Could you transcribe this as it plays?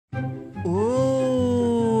Oh,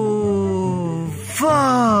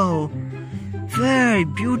 wow! Very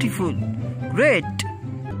beautiful. Great.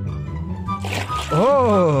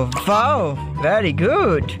 Oh, wow! Very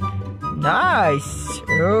good. Nice.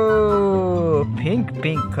 Oh, pink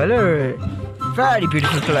color. Very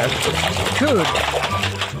beautiful color. Good.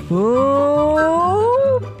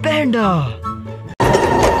 Oh, panda.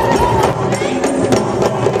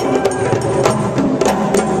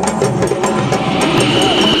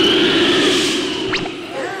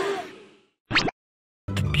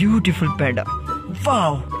 Beautiful panda.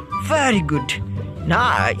 Wow, very good.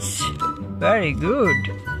 Nice. Very good.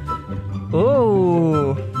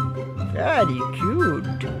 Oh, very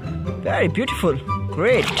cute. Very beautiful.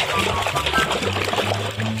 Great.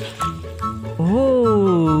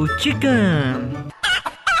 Oh, chicken.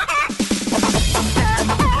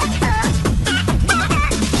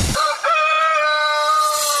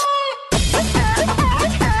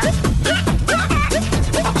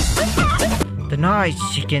 Nice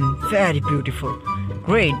chicken, very beautiful.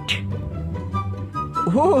 Great.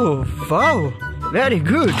 Oh, wow, very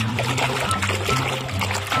good.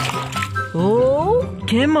 Oh,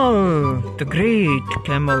 camel, the great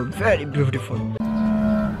camel, very beautiful.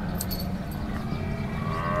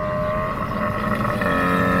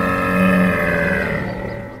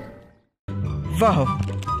 Wow,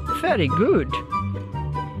 very good.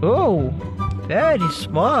 Oh, very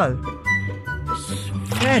small.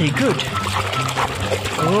 Very good.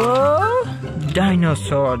 Oh,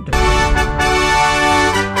 dinosaur.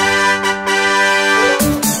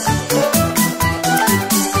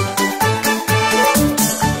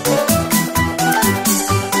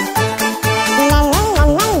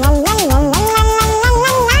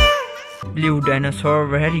 Blue dinosaur,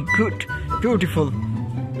 very good, beautiful.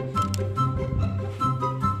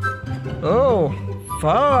 Oh,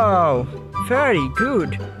 wow, very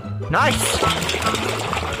good, nice.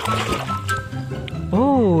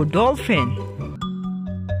 Oh, dolphin.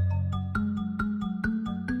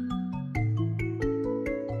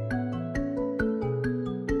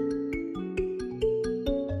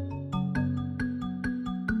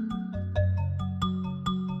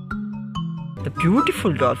 The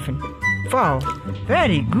beautiful dolphin. Wow,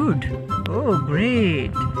 very good. Oh,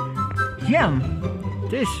 great. Yum.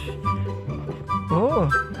 This. Oh,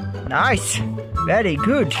 nice. Very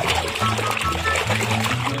good.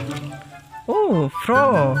 Oh,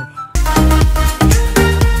 frog.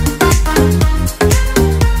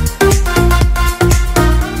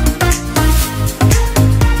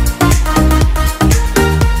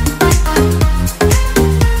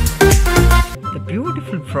 The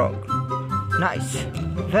beautiful frog. Nice.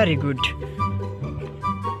 Very good.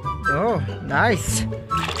 Oh, nice.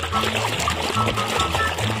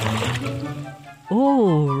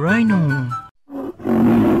 Oh, rhino.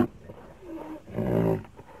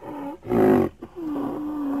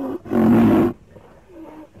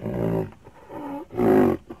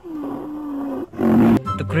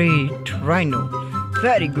 The great rhino.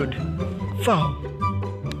 Very good. Wow.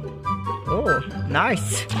 Oh,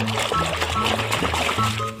 nice.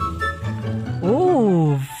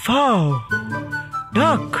 Oh, wow.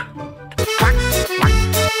 Duck.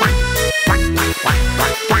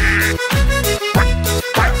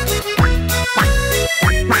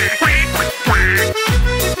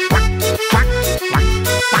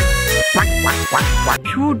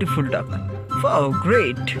 Beautiful duck. Wow,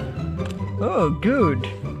 great. Oh, good.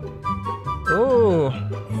 Oh,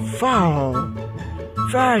 wow.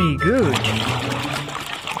 Very good.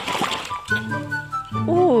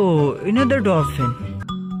 Oh, another dolphin.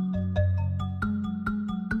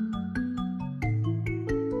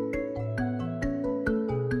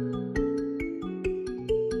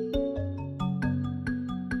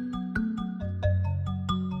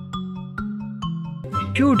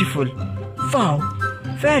 Beautiful. Wow.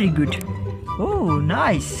 Very good. Oh,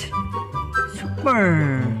 nice.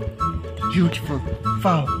 Super. Beautiful.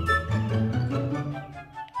 Wow.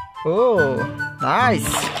 Oh, nice.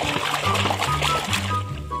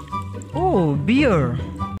 Oh, bear.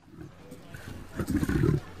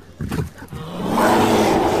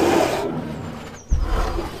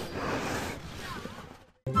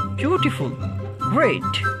 Beautiful. Great.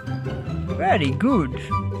 Very good.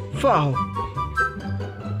 Wow.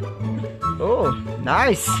 Oh,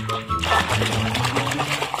 nice.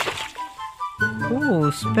 Oh,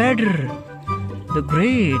 spider. The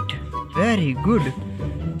great. Very good.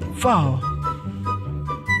 Wow.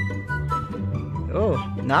 Oh,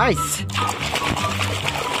 nice.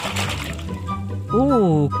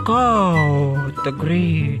 Oh, cow. The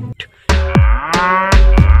great.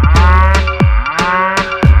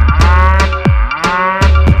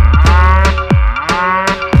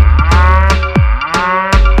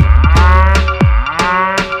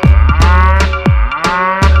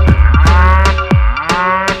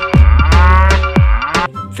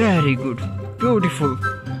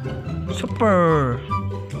 Super.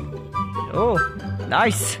 Oh,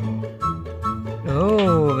 nice.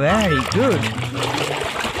 Oh, very good.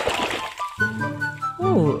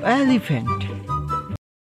 Oh, elephant.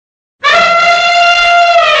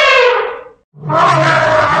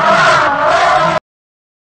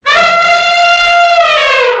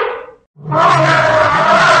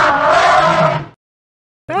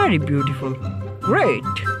 Very beautiful. Great.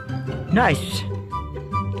 Nice.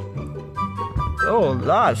 Oh,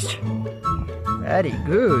 last. Very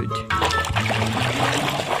good.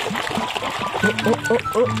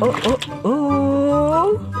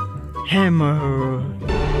 Oh. Hammer.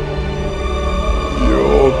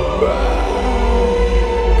 You're back.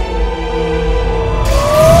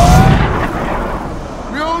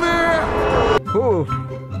 Oh,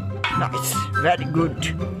 nice. Very good.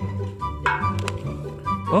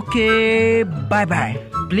 Okay, bye bye.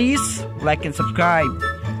 Please like and subscribe.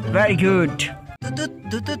 Very good.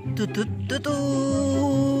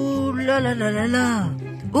 La la la la la.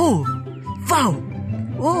 Oh, wow.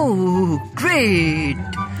 Oh, great.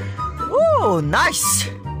 Oh, nice.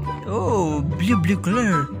 Oh, blue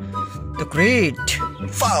color. The great.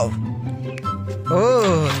 Wow.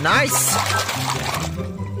 Oh, nice.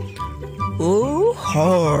 Oh,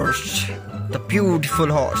 horse. The beautiful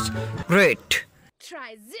horse. Great.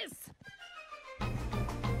 Try this.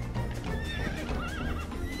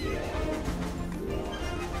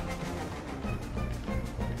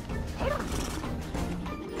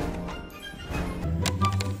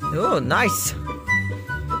 Oh, nice.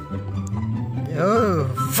 Oh,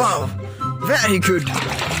 wow. Very good.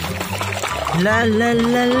 La la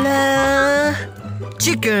la la.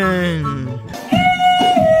 Chicken.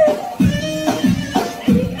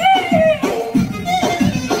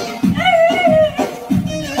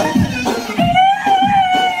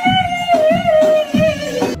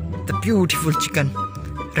 The beautiful chicken.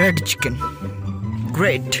 Red chicken.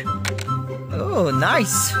 Great. Oh,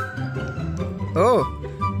 nice. Oh,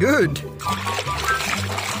 good.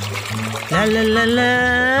 La la la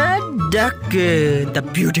la. Duck. The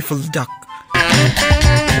beautiful duck.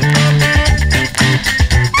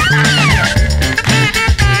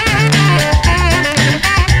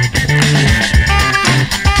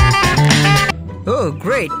 Oh,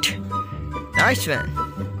 great. Nice one.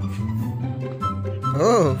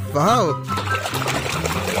 Oh, wow.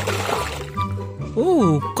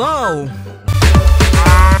 Oh, cow.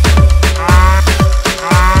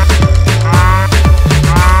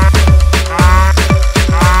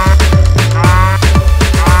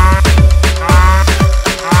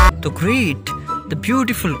 The great, the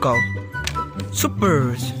beautiful cow.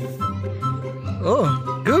 Super.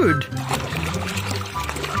 Oh, good.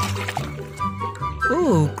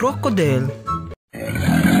 Oh, crocodile.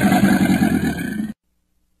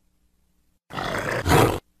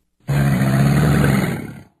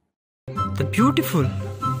 The beautiful.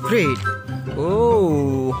 Great.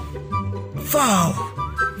 Oh, wow.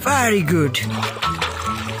 Very good.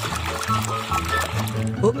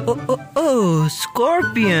 Oh,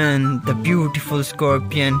 scorpion. The beautiful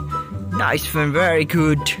scorpion. Nice one, very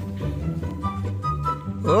good.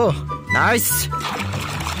 Oh, nice.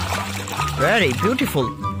 Very beautiful.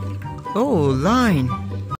 Oh, lion.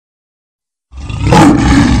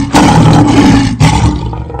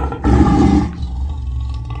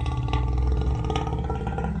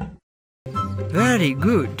 Very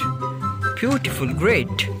good. Beautiful,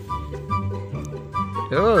 great.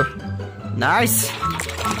 Oh, nice.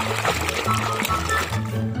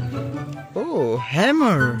 Oh,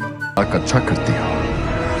 hammer. अच्छा करती हो।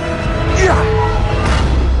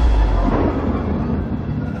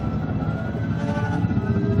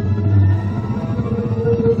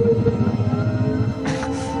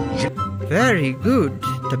 Very good.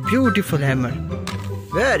 The beautiful hammer.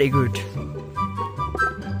 Very good.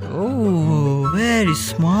 Oh, very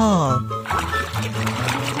small.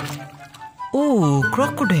 Oh,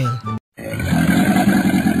 crocodile.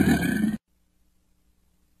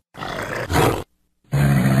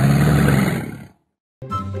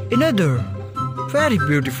 Another. Very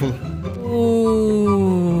beautiful.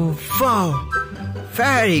 Oh, wow.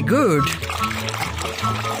 Very good.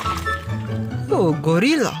 Oh,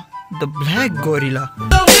 gorilla. The black gorilla.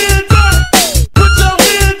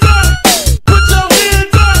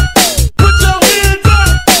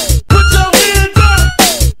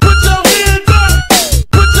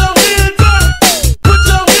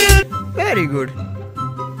 Very good.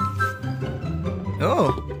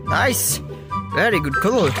 Oh, nice. Very good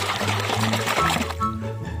color.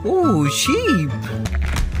 Oh, sheep.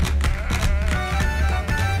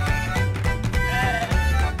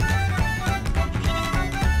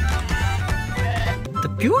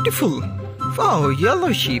 beautiful. Wow,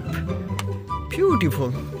 yellow sheep.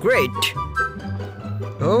 Beautiful. Great.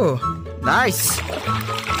 Oh, nice.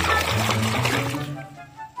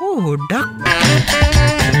 Oh, duck.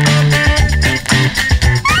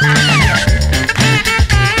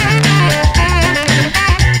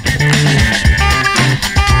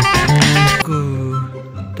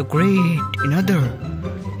 The great, another,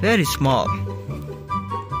 very small.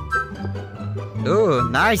 Oh,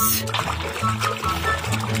 nice.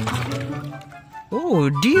 Oh,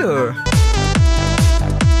 dear.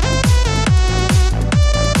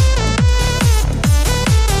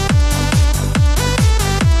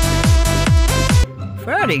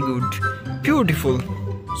 Very good. Beautiful.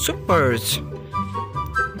 Supers.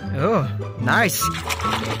 Oh, nice.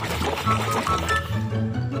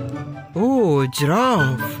 Oh,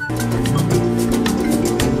 giraffe.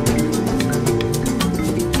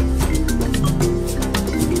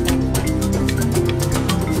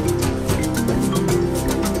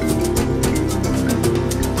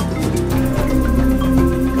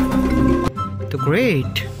 The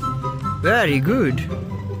great. Very good.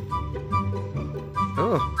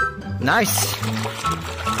 Oh, nice.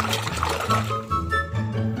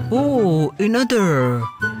 Oh, another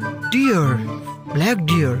deer. Black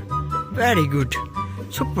deer. Very good.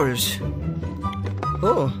 Supers.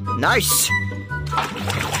 Oh, nice.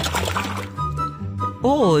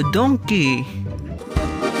 Oh, donkey.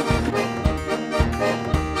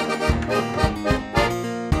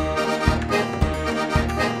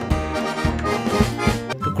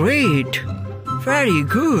 Great. Very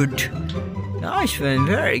good. Nice one.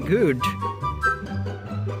 Very good.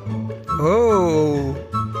 Oh,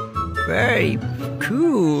 very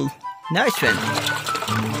cool. Nice one.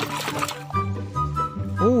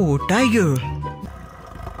 Oh, tiger.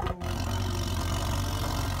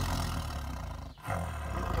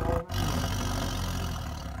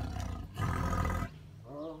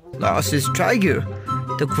 Last is tiger.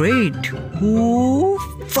 The great. Oh,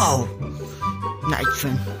 wow. Nice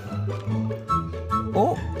one.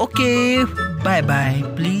 Oh, okay. Bye bye.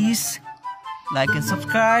 Please like and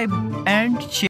subscribe and share.